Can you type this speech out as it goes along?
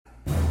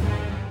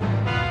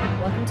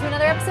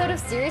episode of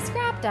Series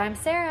Scrapped. I'm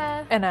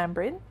Sarah. And I'm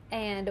Bryn.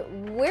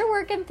 And we're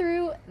working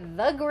through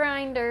The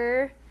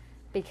Grinder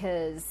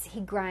because he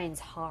grinds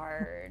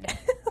hard.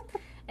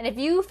 And if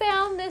you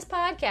found this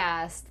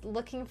podcast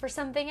looking for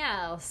something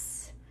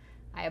else,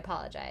 I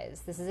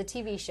apologize. This is a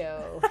TV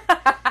show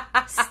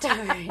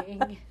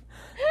starring...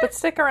 But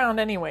stick around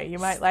anyway. You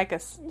might like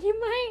us. You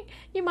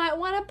might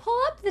want to pull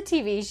up the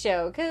TV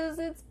show because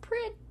it's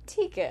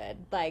pretty good.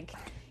 Like...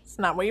 It's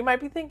not what you might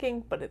be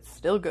thinking, but it's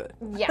still good.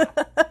 Yeah.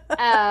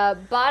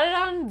 Bought it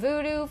on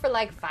Vudu for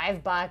like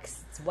 $5.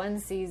 It's one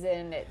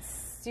season. It's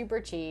super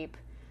cheap.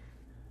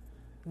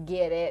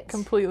 Get it.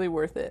 Completely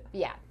worth it.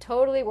 Yeah,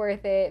 totally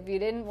worth it. If you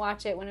didn't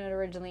watch it when it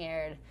originally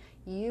aired,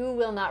 you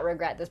will not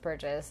regret this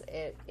purchase.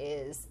 It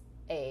is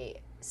a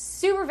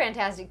super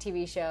fantastic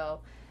TV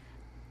show.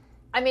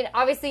 I mean,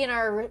 obviously in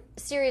our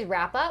series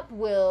wrap-up,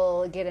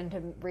 we'll get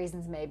into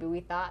reasons maybe we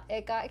thought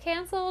it got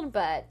canceled,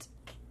 but...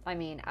 I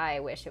mean,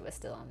 I wish it was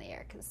still on the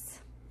air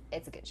because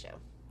it's a good show.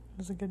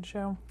 It's a good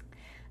show.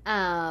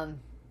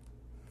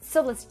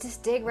 So let's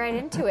just dig right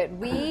into it.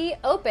 We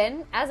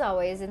open, as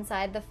always,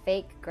 inside the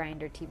fake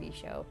Grinder TV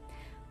show.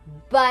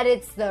 But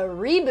it's the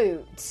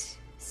reboot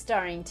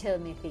starring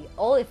Timothy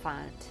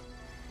Olyphant.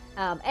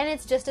 And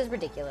it's just as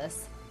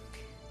ridiculous.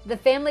 The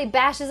family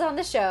bashes on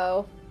the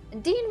show.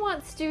 And Dean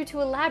wants Stu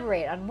to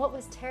elaborate on what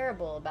was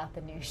terrible about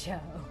the new show.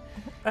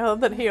 I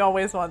love that he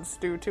always wants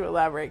Stu to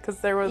elaborate because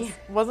there was,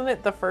 wasn't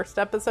it the first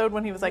episode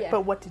when he was like,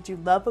 but what did you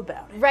love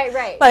about it?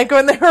 Right. Like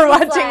when they were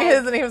watching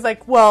his and he was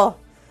like, well,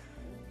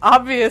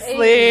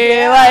 obviously,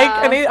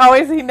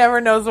 and he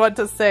never knows what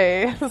to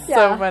say. It's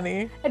so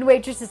funny. And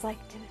Waitress is like,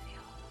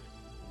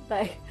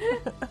 Timothy,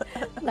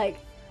 like,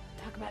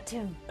 talk about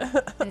Tim.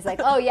 And he's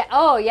like, oh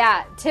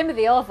yeah,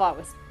 Timothy Olyphant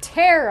was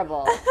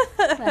terrible.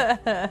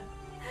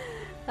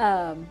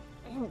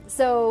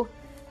 So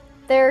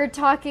they're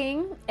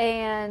talking,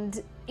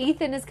 and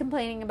Ethan is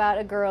complaining about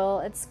a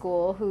girl at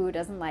school who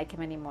doesn't like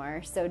him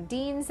anymore. So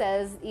Dean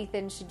says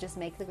Ethan should just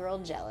make the girl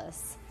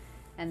jealous,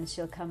 and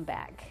she'll come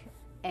back.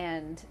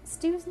 And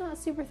Stu's not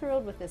super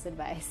thrilled with this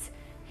advice.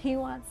 He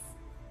wants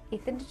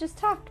Ethan to just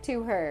talk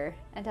to her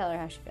and tell her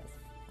how she feels,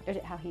 or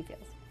how he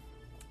feels.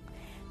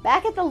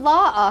 Back at the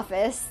law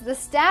office, the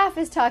staff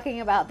is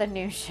talking about the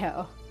new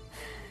show.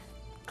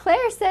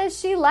 Claire says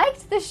she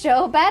liked the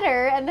show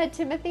better and that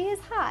Timothy is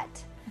hot.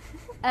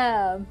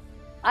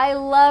 I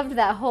loved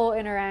that whole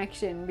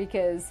interaction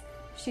because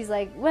she's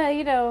like, well,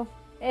 you know,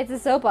 it's a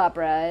soap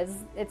opera.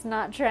 It's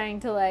not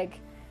trying to, like,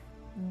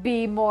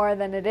 be more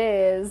than it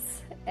is.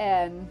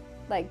 And,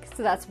 like,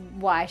 so that's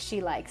why she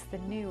likes the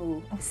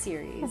new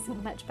series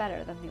much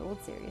better than the old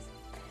series.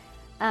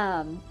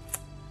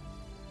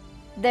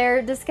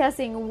 They're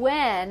discussing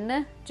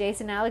when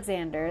Jason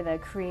Alexander, the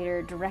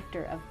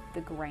creator-director of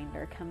The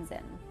Grinder, comes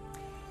in.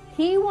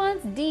 He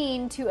wants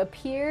Dean to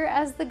appear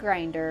as the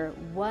Grinder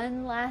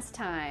one last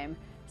time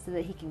so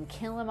that he can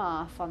kill him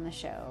off on the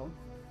show.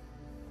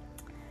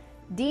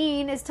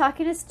 Dean is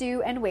talking to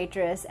Stu and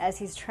Waitress as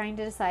he's trying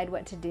to decide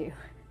what to do.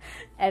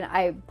 And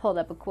I pulled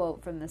up a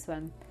quote from this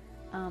one.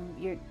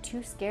 You're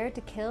too scared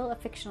to kill a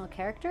fictional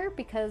character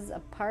because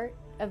a part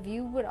of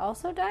you would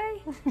also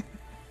die?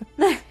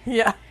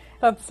 Yeah,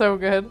 that's so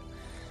good.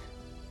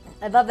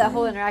 I love that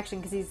whole interaction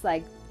because he's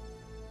like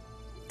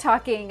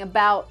talking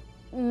about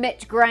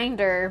Mitch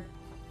Grinder,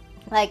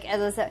 like,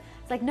 as I said,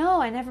 it's like, no,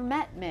 I never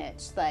met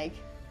Mitch, like,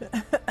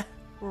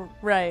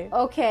 right,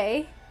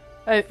 okay,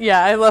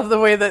 I love the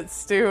way that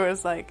Stu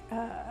is like,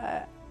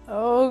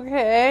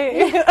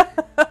 okay.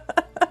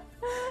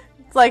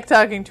 It's like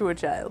talking to a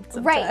child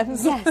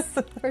sometimes. Right, yes,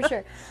 for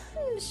sure.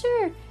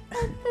 Sure,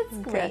 that's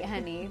great,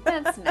 honey,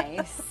 that's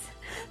nice.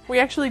 We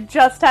actually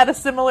just had a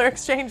similar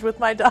exchange with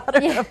my daughter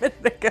a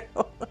minute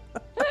ago.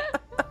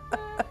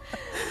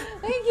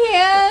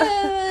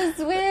 I can't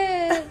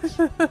switch.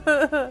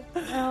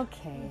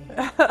 Okay.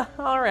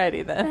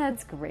 Alrighty then.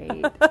 That's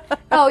great.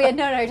 Oh yeah,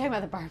 no, you're talking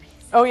about the Barbies.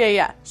 Oh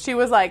yeah. She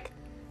was like,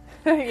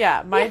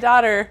 my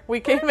daughter, we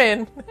came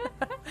in,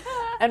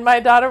 and my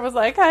daughter was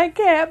like, I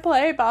can't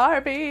play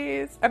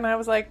Barbies. And I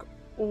was like,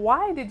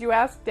 why? Did you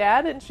ask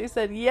Dad? And she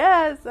said,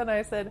 yes. And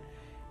I said,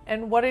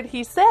 and what did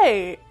he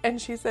say? And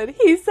she said,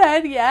 he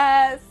said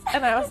yes.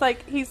 And I was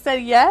like, he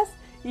said yes?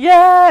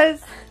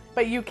 Yes.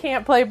 But you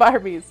can't play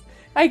Barbies.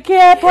 I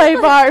can't play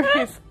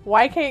Barbies.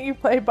 Why can't you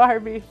play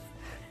Barbies?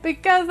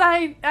 Because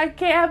I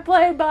can't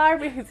play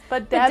Barbies.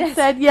 But Dad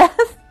said yes.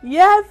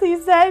 Yes, he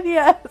said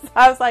yes.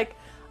 I was like,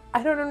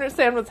 I don't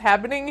understand what's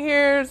happening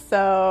here,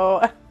 so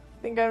I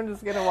think I'm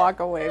just going to walk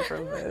away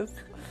from this.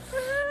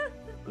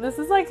 This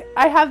is like,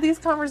 I have these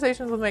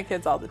conversations with my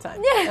kids all the time.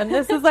 Yeah. And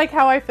this is like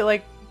how I feel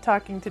like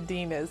talking to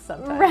Dean is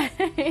sometimes.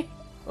 Right.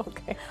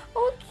 Okay.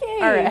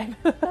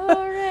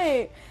 All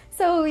right.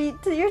 So you're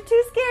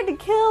too scared to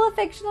kill a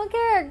fictional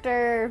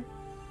character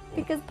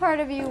because part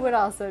of you would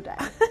also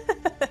die.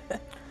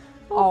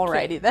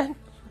 Alrighty then.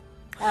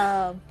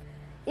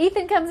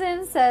 Ethan comes in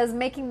and says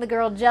making the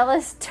girl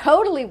jealous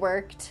totally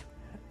worked.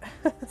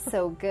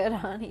 So good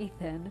on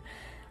Ethan.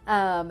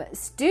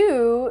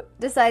 Stu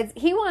decides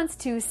he wants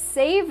to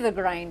save the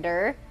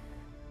Grinder,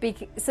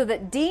 so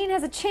that Dean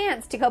has a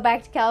chance to go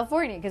back to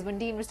California. Because when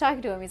Dean was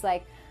talking to him, he's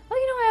like, "Oh,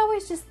 I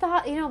always just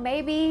thought,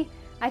 maybe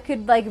I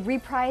could like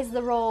reprise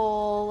the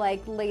role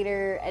like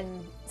later."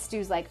 And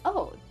Stu's like,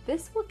 "Oh,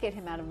 this will get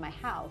him out of my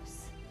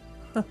house.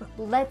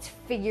 Let's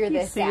figure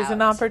this out. He sees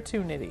an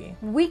opportunity.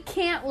 We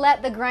can't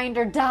let the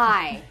grinder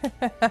die."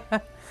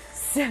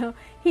 So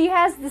he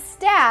has the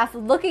staff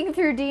looking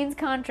through Dean's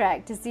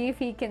contract to see if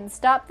he can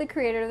stop the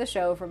creator of the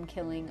show from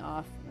killing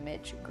off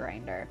Mitch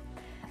Grinder.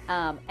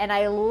 And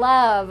I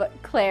love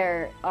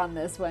Claire on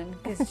this one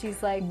because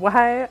she's like,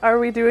 "Why are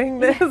we doing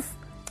this?"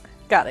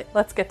 Got it.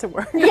 Let's get to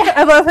work. Yeah.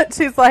 I love that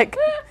she's like,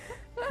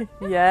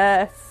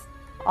 "Yes,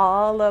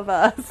 all of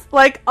us."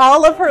 Like,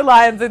 all of her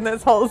lines in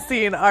this whole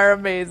scene are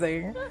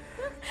amazing.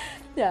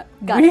 Yeah,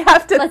 we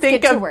have to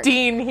think of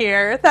Dean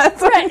here.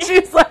 That's what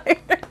she's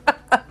like.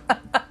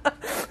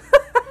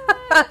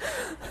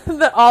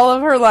 All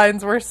of her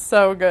lines were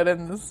so good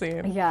in this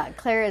scene. Yeah,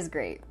 Claire is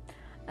great.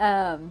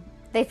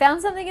 They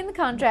found something in the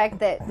contract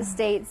that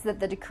states that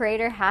the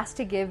creator has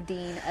to give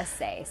Dean a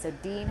say. So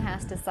Dean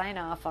has to sign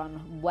off on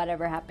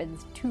whatever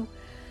happens to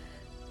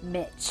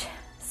Mitch.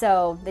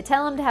 So they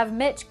tell him to have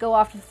Mitch go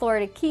off to the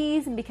Florida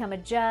Keys and become a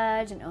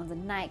judge and owns a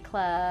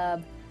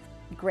nightclub.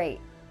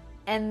 Great.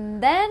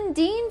 And then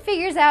Dean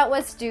figures out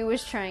what Stu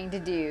was trying to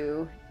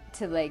do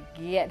to like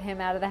get him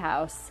out of the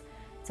house.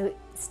 So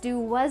Stu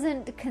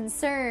wasn't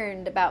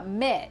concerned about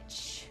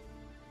Mitch.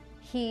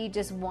 He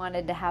just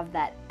wanted to have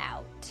that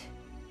out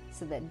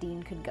so that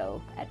Dean could go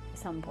at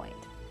some point.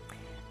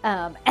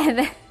 And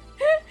then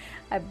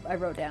I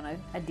wrote down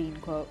a Dean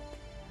quote.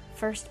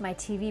 "First, my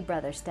TV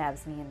brother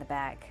stabs me in the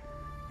back,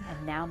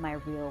 and now my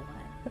real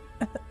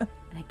one.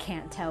 And I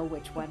can't tell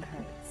which one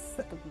hurts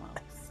the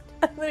most."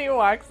 And then he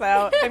walks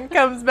out and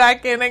comes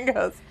back in and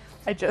goes,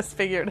 "I just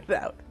figured it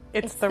out.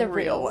 It's the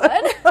real one."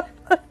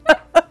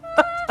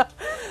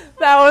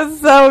 That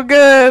was so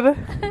good.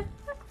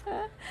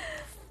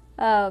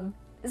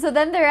 So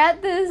then they're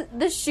at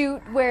the shoot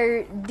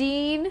where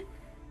Dean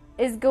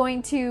is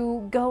going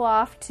to go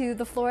off to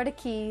the Florida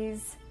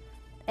Keys.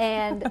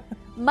 And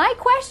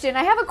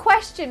I have a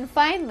question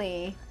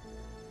finally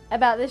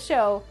about this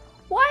show.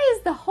 Why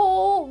is the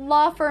whole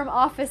law firm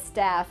office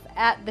staff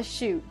at the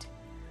shoot?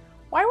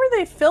 Why were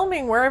they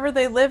filming wherever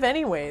they live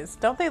anyways?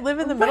 Don't they live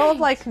in the middle of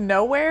like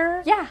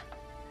nowhere? Yeah.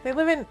 They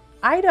live in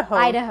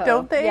Idaho,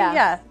 don't they?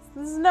 Yeah.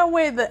 There's no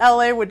way that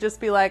LA would just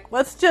be like,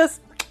 "Let's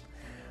just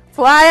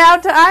fly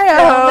out to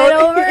Idaho." Film it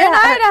over in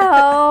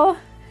Idaho.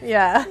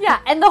 Yeah. Yeah,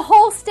 and the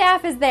whole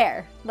staff is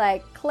there.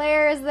 Like,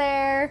 Claire is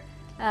there.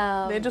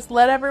 They just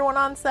let everyone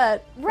on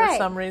set for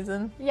some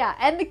reason. Yeah,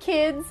 and the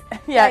kids.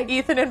 Yeah, like,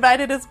 Ethan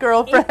invited his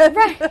girlfriend.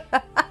 Right.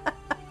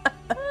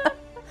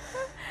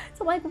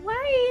 So, like,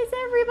 why is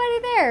everybody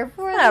there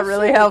for Not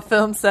really shoot? How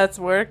film sets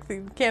work.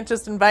 You can't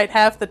just invite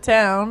half the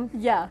town.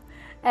 Yeah.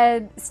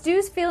 And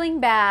Stu's feeling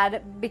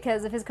bad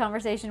because of his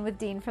conversation with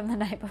Dean from the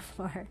night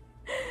before.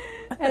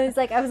 And he's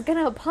like, "I was going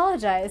to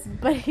apologize,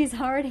 but he's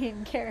already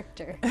in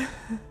character."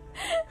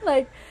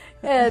 Like,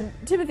 and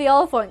Timothy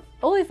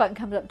Olyphant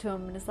comes up to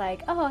him and is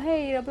like, "Oh,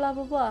 hey, blah,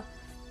 blah, blah."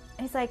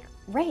 And he's like,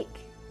 "Rake,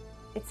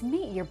 it's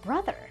me, your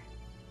brother."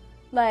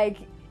 Like,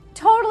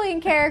 totally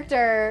in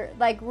character,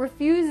 like,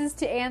 refuses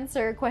to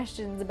answer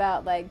questions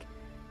about, like,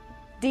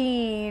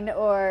 Dean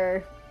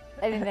or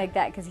anything like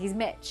that because he's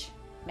Mitch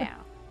now.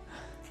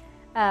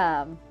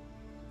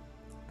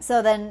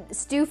 So then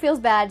Stu feels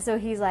bad, so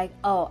he's like,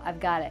 "Oh, I've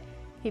got it."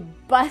 He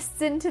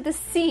busts into the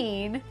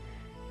scene,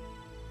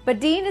 but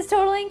Dean is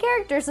totally in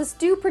character, so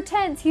Stu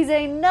pretends he's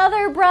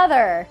another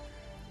brother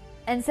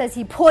and says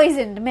he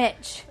poisoned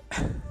Mitch.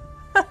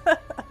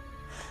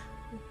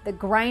 The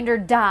grinder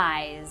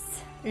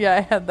dies. Yeah,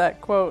 I had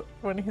that quote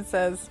when he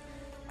says,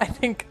 "I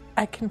think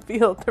I can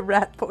feel the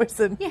rat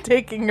poison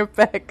taking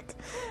effect."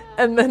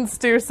 And then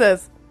Stu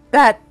says,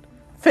 "That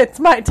fits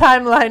my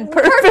timeline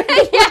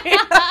perfectly."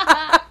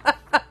 Yeah.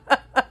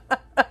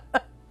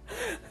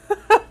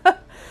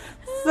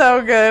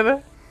 So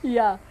good.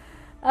 Yeah.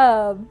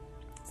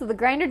 So the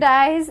grinder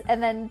dies,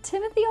 and then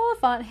Timothy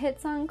Olyphant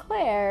hits on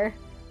Claire,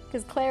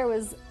 because Claire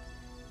was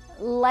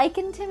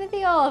liking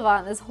Timothy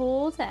Olyphant this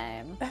whole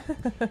time.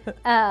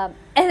 And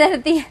then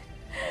at the end,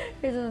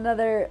 here's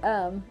another,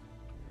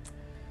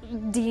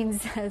 Dean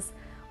says,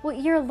 "Well,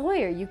 you're a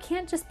lawyer. You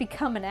can't just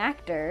become an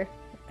actor.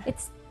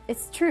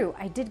 It's true.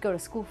 I did go to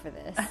school for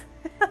this."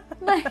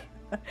 Like,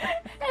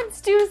 and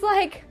Stu's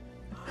like,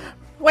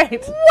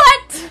 "Wait,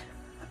 what?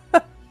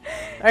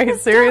 Are you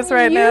serious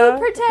right now? You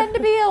pretend to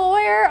be a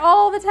lawyer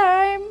all the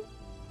time?"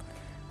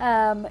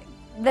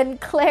 Then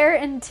Claire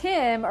and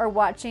Tim are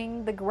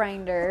watching The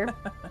Grinder.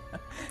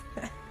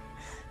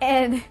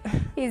 And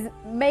he's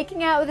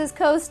making out with his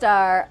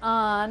co-star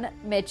on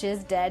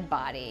Mitch's dead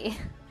body.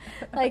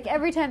 Like,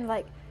 every time,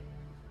 like,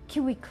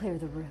 "Can we clear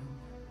the room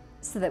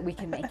so that we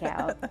can make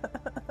out?"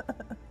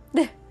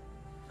 And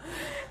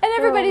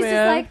everybody's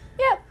just like,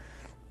 "Yep."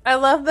 I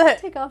love that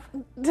Take off.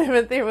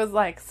 Timothy was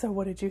like, so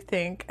what did you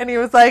think? And he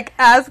was like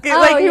asking,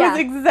 Oh, he yeah. was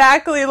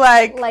exactly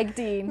like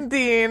Dean.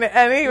 Dean.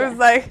 And he was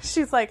like,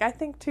 she's like, I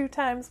think 2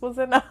 times was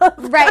enough.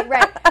 Right.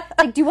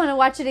 Like, do you want to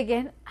watch it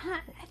again? I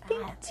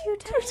think 2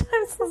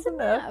 times was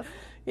enough. enough.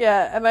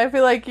 Yeah, and I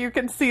feel like you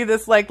can see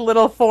this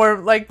little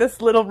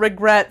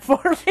regret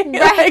forming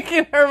Right.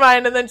 in her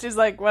mind, and then she's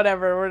like,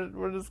 whatever,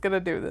 we're just gonna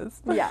do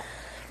this. Yeah.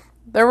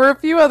 There were a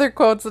few other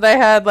quotes that I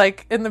had,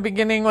 in the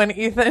beginning when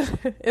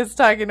Ethan is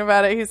talking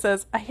about it. He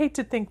says, I hate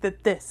to think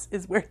that this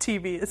is where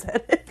TV is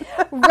headed.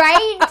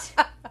 Right?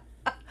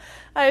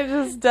 I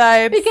just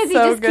died. Because he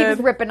so just good.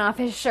 keeps ripping off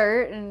his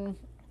shirt and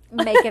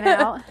making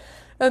out.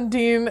 And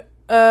Dean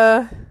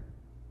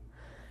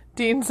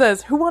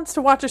says, who wants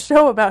to watch a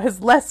show about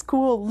his less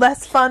cool,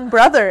 less fun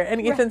brother?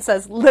 And Ethan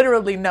says,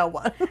 literally no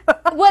one.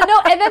 Well, no,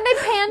 and then they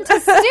pan to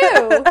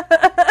Stu.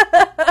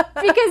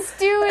 Because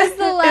Stu is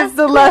the less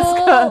cool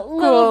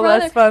little brother.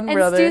 less fun and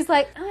brother. Stu's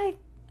like, I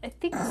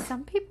think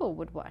some people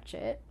would watch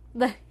it.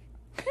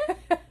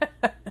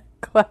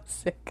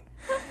 Classic.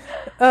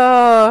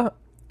 And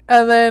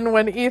then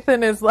when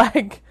Ethan is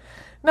like,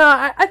 no,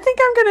 I think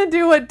I'm going to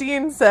do what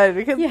Dean said,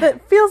 because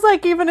it feels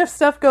like even if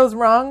stuff goes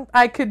wrong,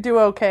 I could do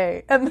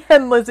okay. And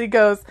then Lizzie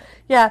goes,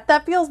 yeah,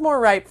 that feels more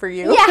right for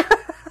you. Yeah.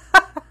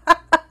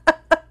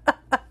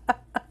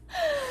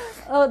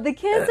 Oh, the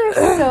kids are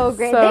so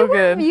great. So they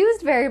weren't good.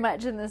 used very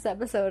much in this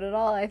episode at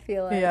all, I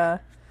feel like. Yeah.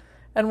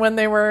 And when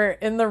they were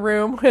in the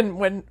room,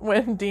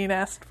 when Dean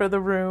asked for the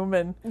room,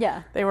 and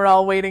they were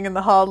all waiting in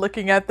the hall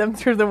looking at them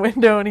through the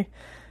window, and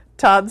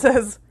Todd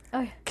says,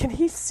 can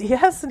he see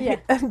us?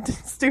 And, and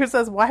Stu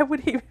says, why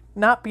would he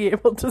not be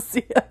able to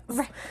see us?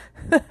 Right.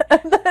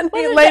 And then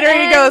later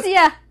he goes,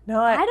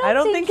 no, I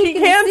don't think he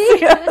can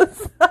see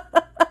us.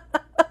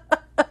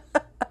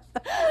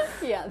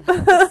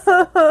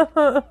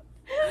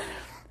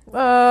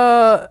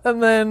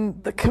 And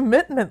then the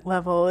commitment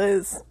level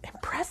is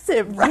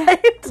impressive, right?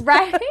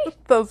 Right?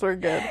 Those were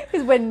good.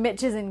 Because when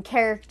Mitch is in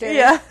character.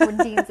 Yeah. When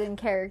Dean's in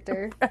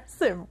character.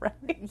 Impressive,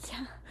 right?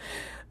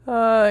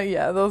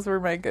 Yeah. Those were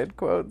my good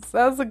quotes. It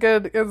was a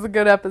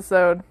good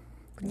episode.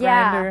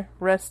 Grinder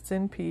rests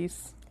in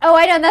peace. Oh,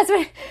 I know. And that's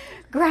what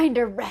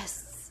Grinder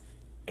rests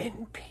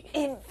in peace.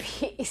 In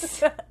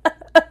peace.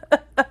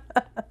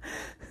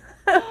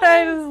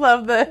 I just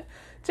love that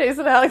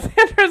Jason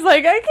Alexander's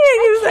like, I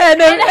can't use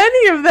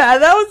any of that.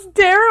 That was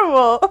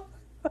terrible.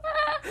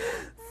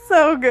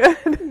 So good.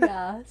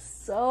 Yeah,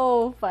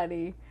 so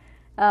funny.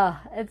 Oh,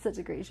 it's such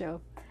a great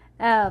show.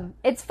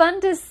 It's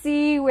fun to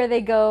see where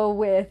they go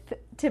with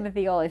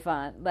Timothy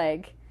Olyphant.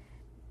 Like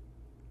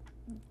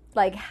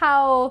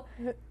how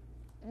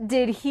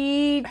did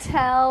he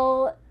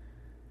tell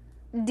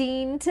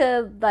Dean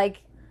to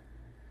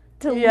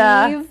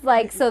leave,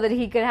 so that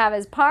he could have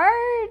his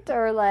part,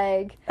 or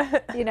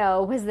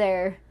was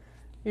there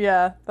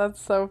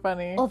that's so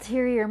funny,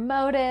 ulterior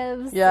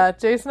motives?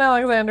 Jason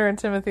Alexander and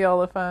Timothy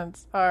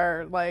Olyphant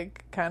are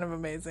kind of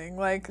amazing.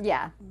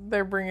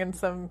 They're bringing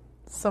some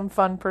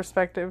fun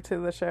perspective to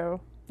the show.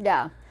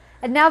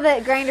 And now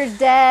that Grinder's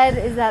dead,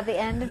 is that the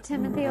end of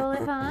Timothy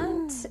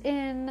Olyphant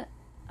in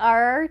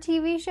our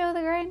TV show,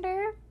 The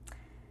Grinder?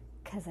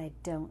 Because I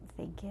don't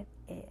think it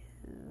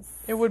is.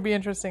 It would be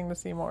interesting to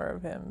see more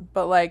of him.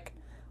 But like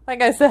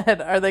I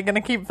said, are they going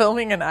to keep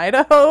filming in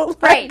Idaho?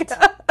 Right.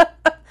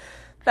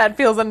 That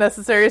feels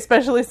unnecessary,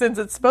 especially since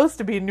it's supposed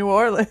to be New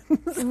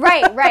Orleans.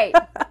 Right.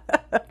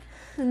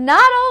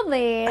 Not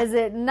only is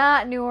it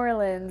not New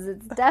Orleans,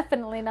 it's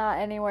definitely not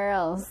anywhere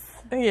else.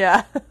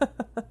 Yeah.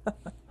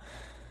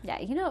 Yeah,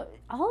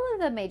 all of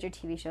the major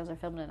TV shows are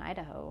filmed in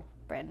Idaho,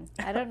 Bryn.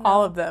 I don't know.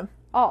 All of them.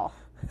 All.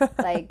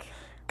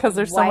 Because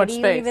there's so much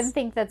space. Why do you even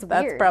think that's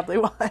weird? That's probably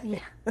why. Yeah.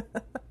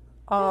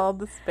 All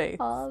the space.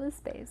 All the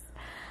space.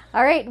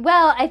 All right.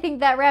 Well, I think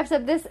that wraps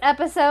up this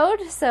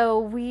episode. So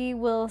we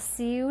will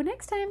see you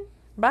next time.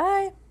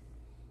 Bye.